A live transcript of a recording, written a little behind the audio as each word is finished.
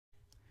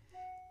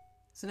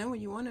So now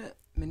when you want to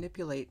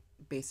manipulate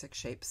basic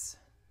shapes,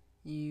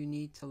 you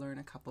need to learn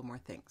a couple more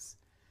things.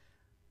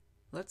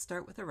 Let's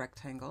start with a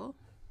rectangle.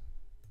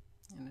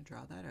 I'm going to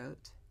draw that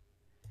out.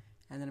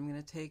 And then I'm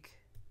going to take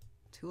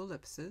two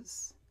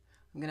ellipses.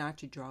 I'm going to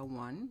actually draw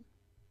one.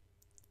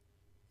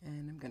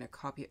 And I'm going to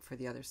copy it for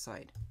the other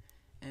side.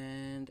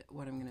 And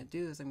what I'm going to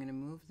do is I'm going to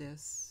move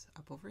this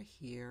up over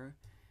here.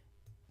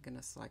 I'm going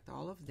to select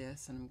all of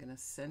this and I'm going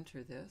to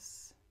center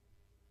this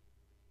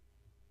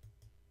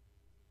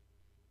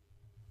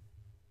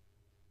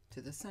to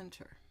the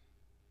center.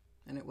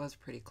 And it was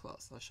pretty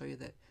close. I'll show you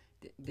that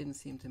it didn't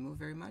seem to move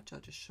very much.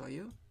 I'll just show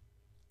you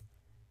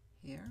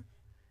here.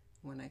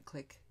 When I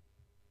click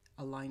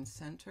Align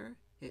Center,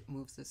 it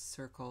moves this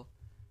circle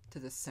to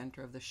the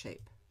center of the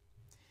shape.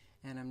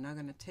 And I'm now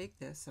going to take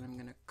this and I'm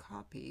going to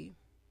copy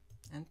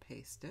and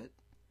paste it.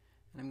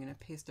 And I'm going to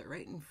paste it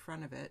right in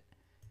front of it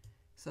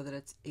so that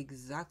it's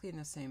exactly in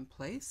the same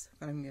place.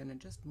 But I'm going to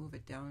just move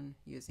it down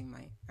using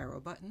my arrow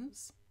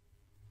buttons.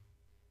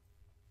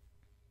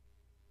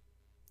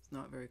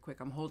 Not very quick.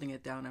 I'm holding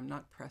it down. I'm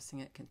not pressing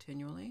it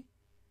continually.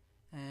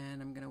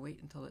 And I'm going to wait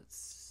until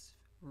it's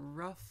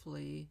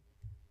roughly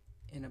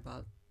in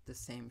about the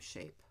same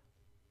shape.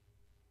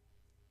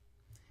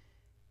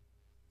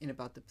 In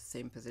about the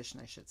same position,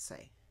 I should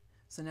say.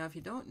 So now if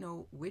you don't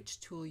know which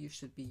tool you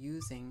should be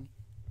using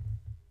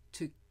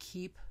to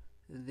keep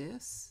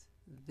this,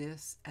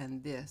 this,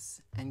 and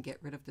this, and get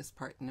rid of this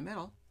part in the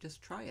middle,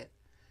 just try it.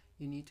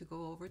 You need to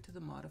go over to the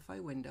Modify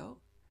window.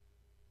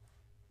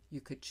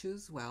 You could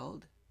choose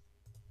Weld.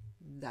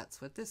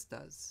 That's what this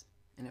does.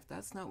 And if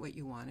that's not what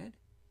you wanted,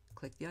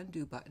 click the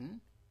Undo button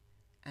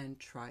and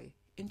try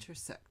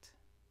Intersect.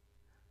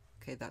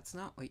 Okay, that's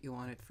not what you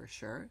wanted for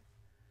sure.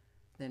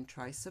 Then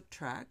try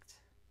Subtract,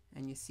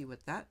 and you see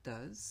what that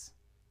does.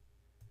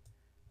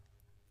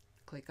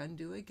 Click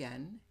Undo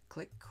again,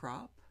 click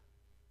Crop.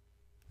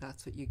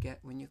 That's what you get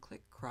when you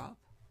click Crop.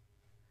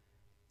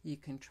 You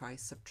can try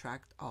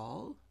Subtract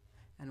All,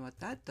 and what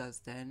that does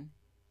then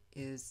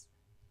is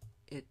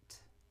it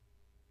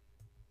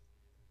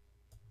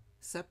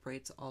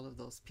separates all of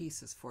those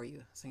pieces for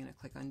you. So I'm going to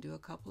click Undo a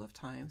couple of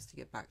times to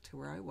get back to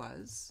where I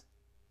was,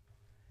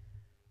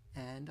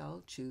 and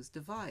I'll choose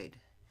Divide,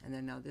 and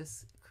then now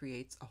this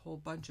creates a whole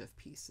bunch of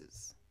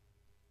pieces.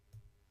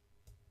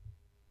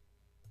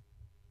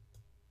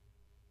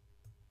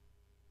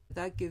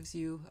 That gives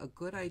you a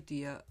good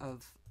idea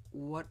of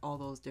what all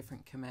those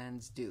different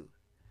commands do.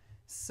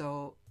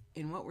 So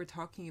in what we're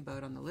talking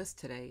about on the list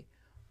today,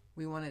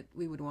 we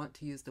would want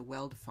to use the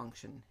Weld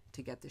function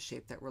to get the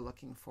shape that we're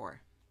looking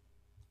for.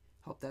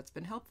 Hope that's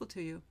been helpful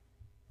to you.